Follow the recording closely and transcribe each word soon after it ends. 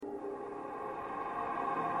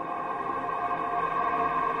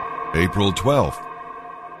April 12th.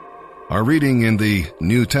 Our reading in the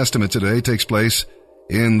New Testament today takes place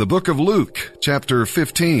in the book of Luke, chapter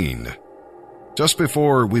 15. Just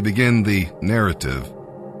before we begin the narrative,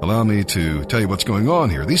 allow me to tell you what's going on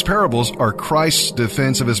here. These parables are Christ's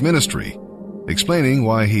defense of his ministry, explaining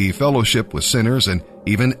why he fellowshiped with sinners and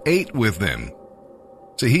even ate with them.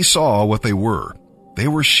 See, he saw what they were. They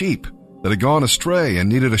were sheep that had gone astray and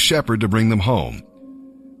needed a shepherd to bring them home.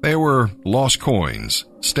 They were lost coins,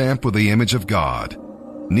 stamped with the image of God,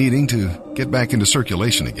 needing to get back into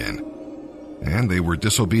circulation again. And they were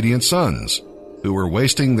disobedient sons who were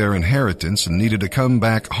wasting their inheritance and needed to come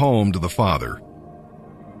back home to the Father.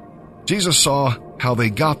 Jesus saw how they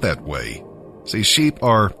got that way. See, sheep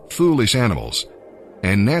are foolish animals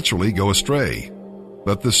and naturally go astray.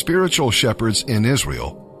 But the spiritual shepherds in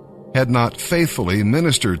Israel had not faithfully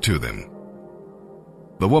ministered to them.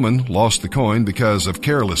 The woman lost the coin because of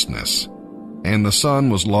carelessness, and the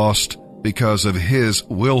son was lost because of his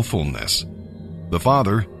willfulness. The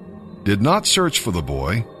father did not search for the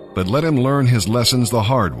boy, but let him learn his lessons the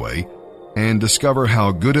hard way and discover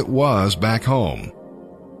how good it was back home.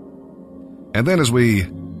 And then as we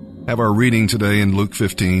have our reading today in Luke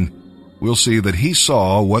 15, we'll see that he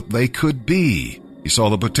saw what they could be. He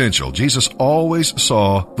saw the potential. Jesus always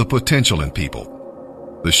saw the potential in people.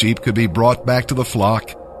 The sheep could be brought back to the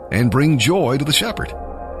flock and bring joy to the shepherd.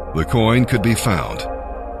 The coin could be found,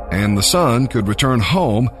 and the son could return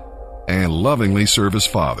home and lovingly serve his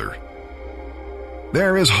father.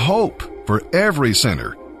 There is hope for every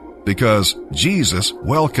sinner because Jesus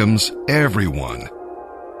welcomes everyone.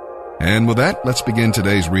 And with that, let's begin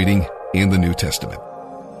today's reading in the New Testament.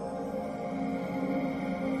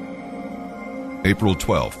 April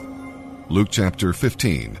 12th, Luke chapter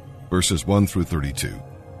 15, verses 1 through 32.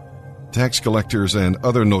 Tax collectors and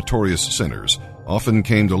other notorious sinners often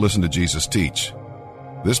came to listen to Jesus teach.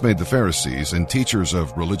 This made the Pharisees and teachers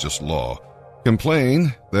of religious law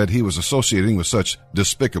complain that he was associating with such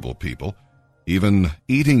despicable people, even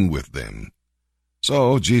eating with them.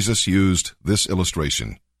 So Jesus used this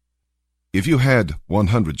illustration. If you had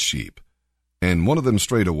 100 sheep, and one of them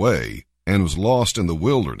strayed away and was lost in the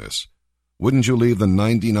wilderness, wouldn't you leave the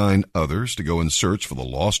 99 others to go and search for the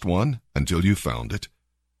lost one until you found it?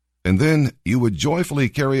 And then you would joyfully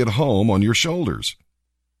carry it home on your shoulders.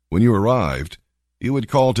 When you arrived, you would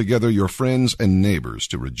call together your friends and neighbors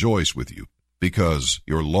to rejoice with you, because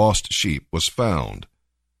your lost sheep was found.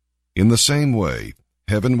 In the same way,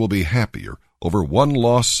 heaven will be happier over one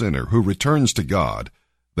lost sinner who returns to God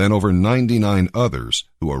than over 99 others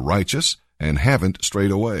who are righteous and haven't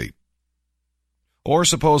strayed away. Or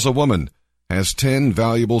suppose a woman has 10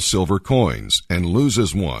 valuable silver coins and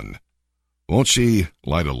loses one. Won't she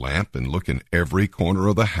light a lamp and look in every corner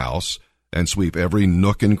of the house and sweep every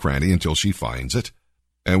nook and cranny until she finds it?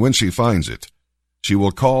 And when she finds it, she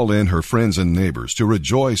will call in her friends and neighbors to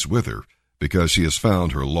rejoice with her because she has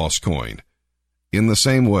found her lost coin. In the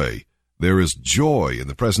same way, there is joy in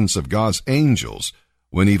the presence of God's angels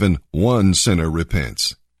when even one sinner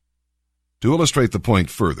repents. To illustrate the point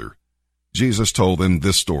further, Jesus told them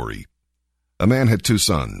this story. A man had 2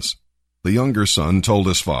 sons. The younger son told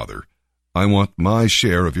his father, "I want my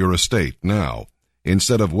share of your estate now,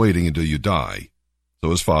 instead of waiting until you die."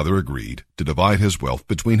 So his father agreed to divide his wealth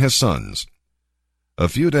between his sons. A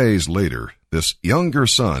few days later, this younger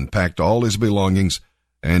son packed all his belongings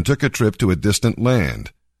and took a trip to a distant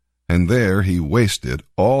land, and there he wasted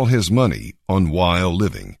all his money on wild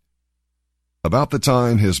living. About the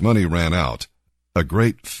time his money ran out, a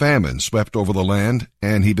great famine swept over the land,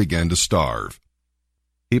 and he began to starve.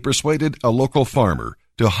 He persuaded a local farmer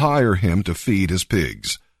to hire him to feed his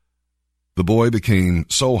pigs. The boy became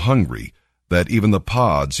so hungry that even the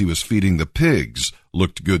pods he was feeding the pigs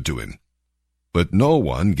looked good to him. But no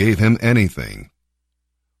one gave him anything.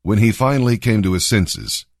 When he finally came to his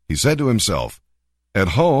senses, he said to himself, "At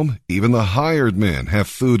home, even the hired men have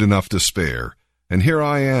food enough to spare, and here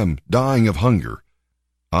I am, dying of hunger.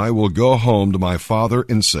 I will go home to my father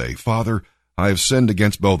and say, 'Father, I have sinned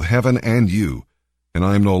against both heaven and you, and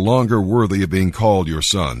I am no longer worthy of being called your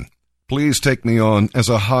son. Please take me on as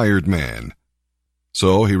a hired man.'"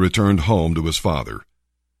 So he returned home to his father.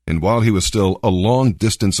 And while he was still a long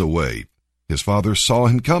distance away, his father saw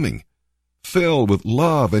him coming. Filled with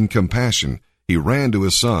love and compassion, he ran to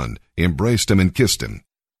his son, embraced him, and kissed him.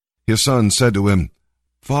 His son said to him,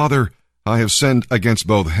 "Father, I have sinned against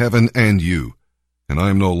both heaven and you, and I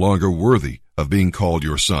am no longer worthy of being called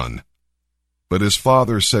your son." But his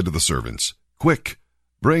father said to the servants, "Quick,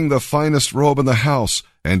 bring the finest robe in the house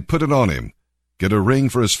and put it on him. Get a ring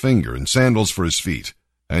for his finger and sandals for his feet,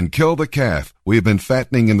 and kill the calf we have been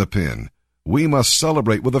fattening in the pen. We must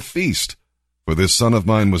celebrate with a feast. For this son of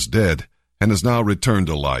mine was dead, and is now returned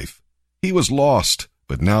to life. He was lost,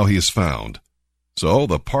 but now he is found." So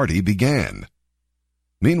the party began.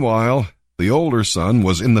 Meanwhile, the older son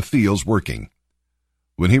was in the fields working.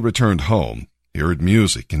 When he returned home, he heard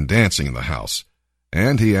music and dancing in the house,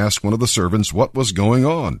 and he asked one of the servants what was going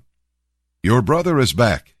on. "Your brother is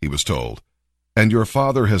back," he was told, "and your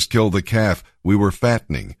father has killed the calf we were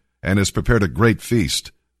fattening, and has prepared a great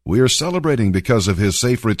feast. We are celebrating because of his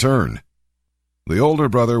safe return." The older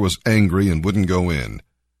brother was angry and wouldn't go in.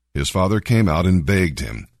 His father came out and begged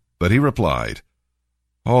him, but he replied,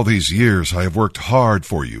 "All these years I have worked hard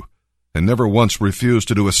for you, and never once refused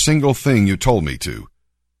to do a single thing you told me to.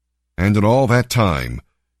 And in all that time,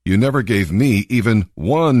 you never gave me even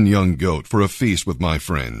one young goat for a feast with my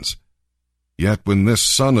friends. Yet when this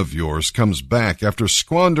son of yours comes back after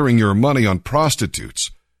squandering your money on prostitutes,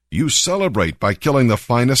 you celebrate by killing the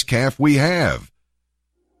finest calf we have."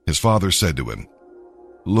 His father said to him,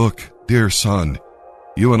 "Look, dear son,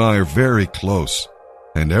 you and I are very close,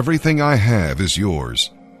 and everything I have is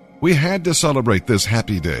yours. We had to celebrate this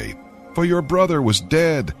happy day, for your brother was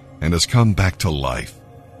dead and has come back to life.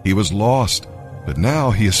 He was lost, but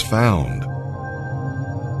now he is found."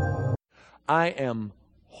 I am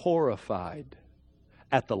horrified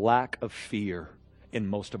at the lack of fear in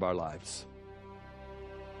most of our lives.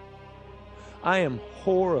 I am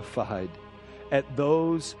horrified at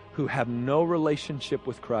those who have no relationship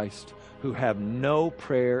with Christ, who have no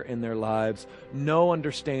prayer in their lives, no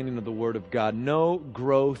understanding of the Word of God, no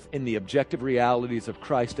growth in the objective realities of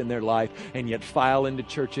Christ in their life, and yet file into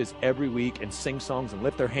churches every week and sing songs and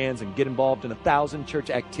lift their hands and get involved in 1,000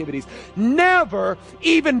 church activities, never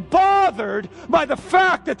even bothered by the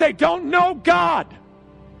fact that they don't know God.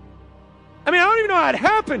 I mean, I don't even know how it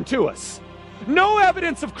happened to us. No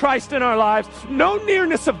evidence of Christ in our lives, no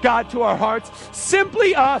nearness of God to our hearts,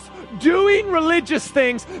 simply us doing religious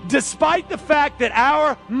things despite the fact that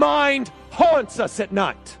our mind haunts us at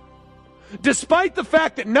night. Despite the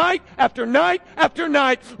fact that night after night after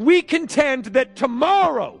night, we contend that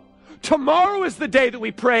tomorrow is the day that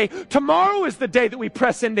we pray. Tomorrow is the day that we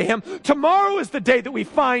press into Him. Tomorrow is the day that we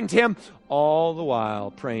find Him. All the while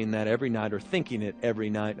praying that every night or thinking it every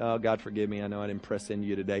night. "Oh, God, forgive me. I know I didn't press into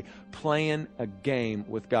you today." Playing a game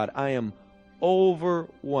with God. I am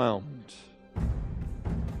overwhelmed.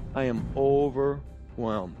 I am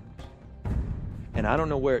overwhelmed. And I don't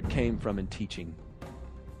know where it came from in teaching.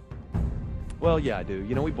 Well, yeah, I do.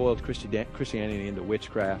 You know, we boiled Christianity into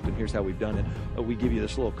witchcraft, and here's how we've done it. We give you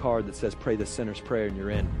this little card that says, "Pray the sinner's prayer," and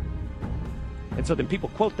you're in. And so then people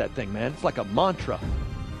quote that thing, man. It's like a mantra.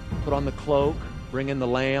 Put on the cloak, bring in the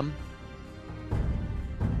lamb.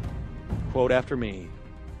 Quote after me.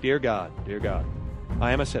 Dear God,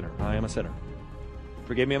 I am a sinner. I am a sinner.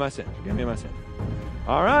 Forgive me of my sin. Forgive me of my sin.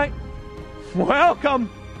 All right. Welcome.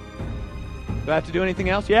 Do I have to do anything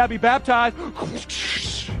else? Yeah, be baptized.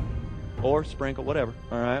 Or sprinkle, whatever.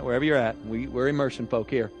 All right, wherever you're at. We're immersion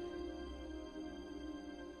folk here.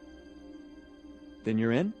 Then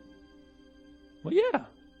you're in? Well, yeah.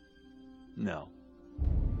 No.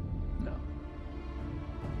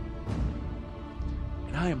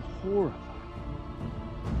 And I am horrified.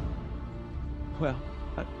 Well,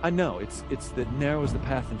 I know it's that narrow is the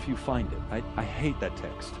path and few find it. I hate that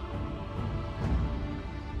text.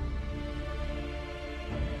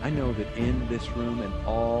 I know that in this room and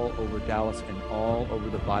all over Dallas and all over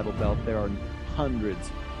the Bible Belt, there are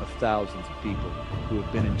hundreds of thousands of people who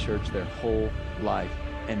have been in church their whole life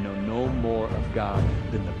and know no more of God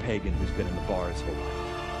than the pagan who's been in the bar his whole life.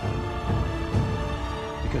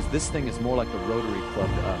 Because this thing is more like the Rotary Club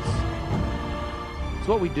to us. It's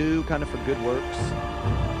what we do kind of for good works.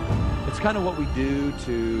 It's kind of what we do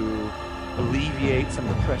to alleviate some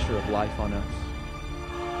of the pressure of life on us.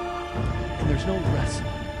 And there's no wrestling.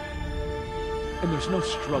 And there's no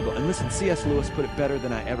struggle. And listen, C.S. Lewis put it better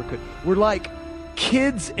than I ever could. We're like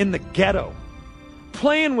kids in the ghetto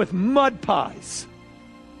playing with mud pies.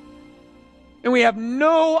 And we have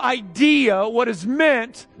no idea what is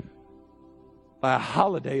meant by a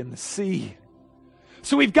holiday in the sea.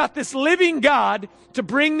 So we've got this living God, to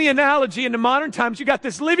bring the analogy into modern times, you got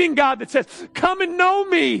this living God that says, "Come and know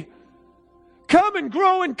me. Come and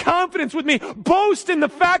grow in confidence with me. Boast in the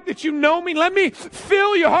fact that you know me. Let me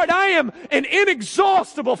fill your heart. I am an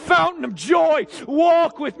inexhaustible fountain of joy.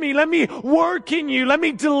 Walk with me. Let me work in you. Let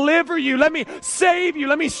me deliver you. Let me save you.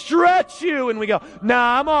 Let me stretch you." And we go,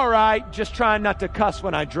 "Nah, I'm all right. Just trying not to cuss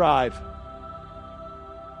when I drive.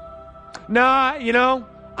 Nah,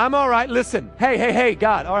 I'm all right. Listen, hey,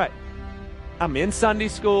 God, all right. I'm in Sunday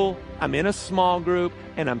school. I'm in a small group,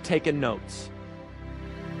 and I'm taking notes."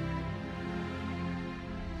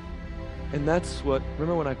 And that's what,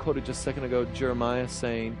 remember when I quoted just a second ago, Jeremiah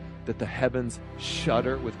saying that the heavens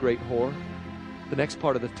shudder with great horror? The next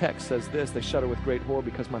part of the text says this, they shudder with great horror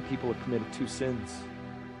because my people have committed two sins.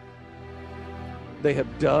 They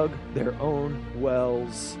have dug their own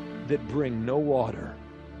wells that bring no water,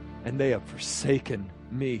 and they have forsaken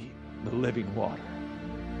me, the living water.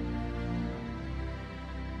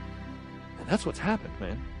 And that's what's happened,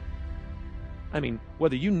 man. I mean,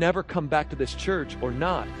 whether you never come back to this church or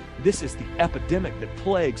not, this is the epidemic that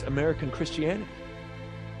plagues American Christianity.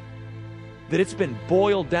 That it's been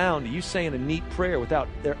boiled down to you saying a neat prayer without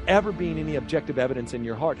there ever being any objective evidence in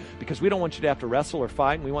your heart, because we don't want you to have to wrestle or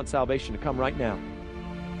fight, and we want salvation to come right now.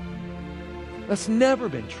 That's never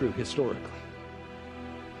been true historically.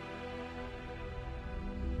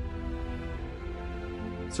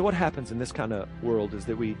 So what happens in this kind of world is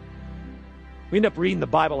that we end up reading the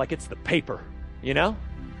Bible like it's the paper, you know?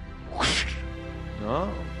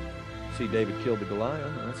 Oh, see David killed the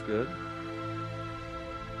Goliath. Oh, that's good.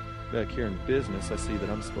 Back here in business, I see that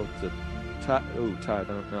I'm supposed to tithe. I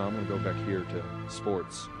don't know. I'm going to go back here to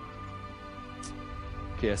sports.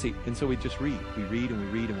 Okay, I see. And so we just read. We read and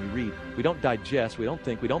we read and we read. We don't digest. We don't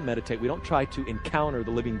think. We don't meditate. We don't try to encounter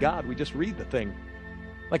the living God. We just read the thing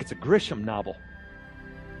like it's a Grisham novel.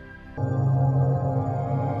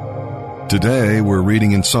 Today we're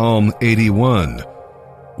reading in Psalm 81,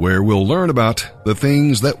 where we'll learn about the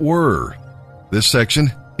things that were. This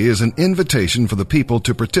section is an invitation for the people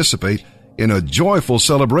to participate in a joyful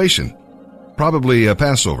celebration, probably a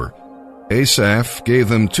Passover. Asaph gave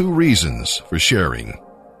them two reasons for sharing.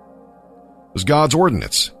 It was God's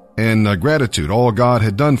ordinance and gratitude, all God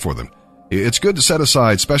had done for them. It's good to set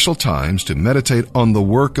aside special times to meditate on the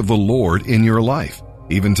work of the Lord in your life,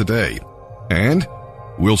 even today. And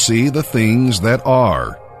we'll see the things that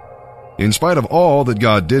are. In spite of all that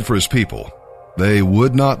God did for his people, they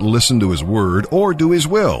would not listen to his word or do his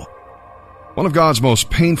will. One of God's most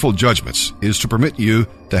painful judgments is to permit you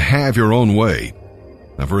to have your own way.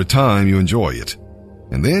 Now, for a time you enjoy it,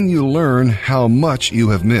 and then you learn how much you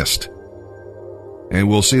have missed. And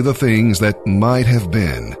we'll see the things that might have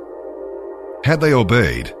been. Had they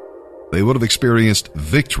obeyed, they would have experienced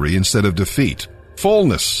victory instead of defeat,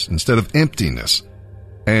 fullness instead of emptiness,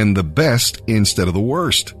 and the best instead of the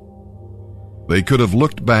worst. They could have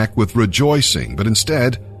looked back with rejoicing, but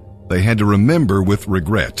instead, they had to remember with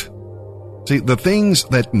regret. See, the things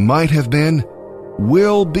that might have been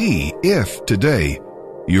will be if today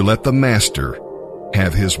you let the Master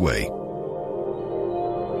have his way.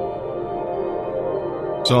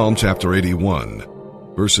 Psalm chapter 81,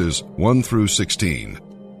 verses 1 through 16,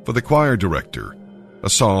 for the choir director, a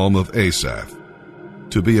psalm of Asaph,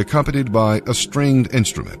 to be accompanied by a stringed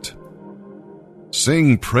instrument.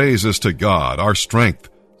 Sing praises to God, our strength.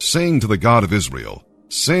 Sing to the God of Israel.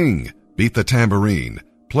 Sing, beat the tambourine,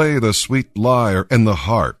 play the sweet lyre and the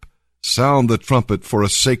harp. Sound the trumpet for a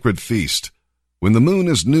sacred feast. When the moon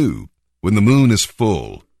is new, when the moon is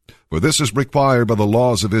full. For this is required by the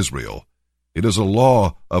laws of Israel. It is a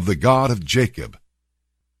law of the God of Jacob.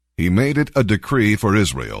 He made it a decree for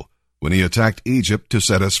Israel when he attacked Egypt to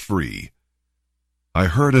set us free. I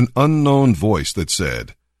heard an unknown voice that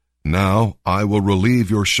said, Now I will relieve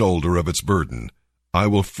your shoulder of its burden. I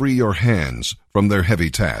will free your hands from their heavy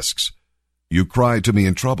tasks. You cried to me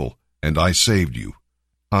in trouble, and I saved you.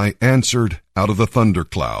 I answered out of the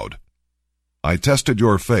thundercloud. I tested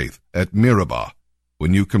your faith at Meribah,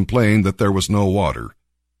 when you complained that there was no water.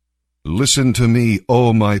 Listen to me,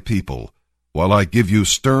 O my people, while I give you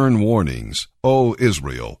stern warnings, O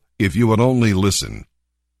Israel, if you would only listen.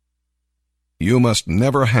 You must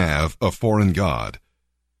never have a foreign god.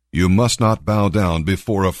 You must not bow down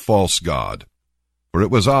before a false god. For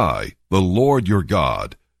it was I, the Lord your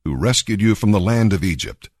God, who rescued you from the land of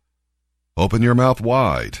Egypt. Open your mouth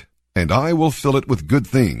wide, and I will fill it with good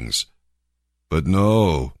things. But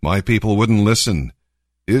no, my people wouldn't listen.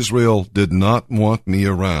 Israel did not want me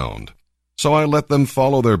around. So I let them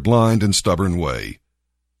follow their blind and stubborn way,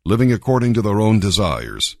 living according to their own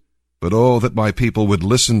desires. But oh, that my people would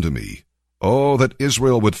listen to me. Oh, that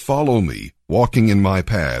Israel would follow me, walking in my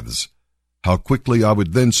paths. How quickly I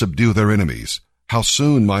would then subdue their enemies. How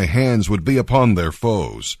soon my hands would be upon their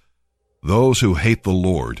foes. Those who hate the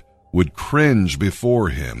Lord would cringe before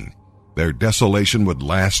him. Their desolation would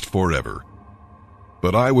last forever.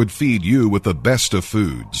 But I would feed you with the best of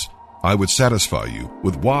foods. I would satisfy you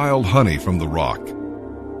with wild honey from the rock.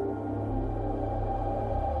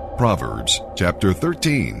 Proverbs chapter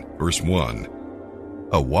 13, verse 1.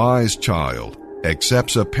 A wise child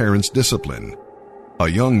accepts a parent's discipline. A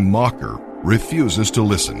young mocker refuses to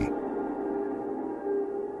listen.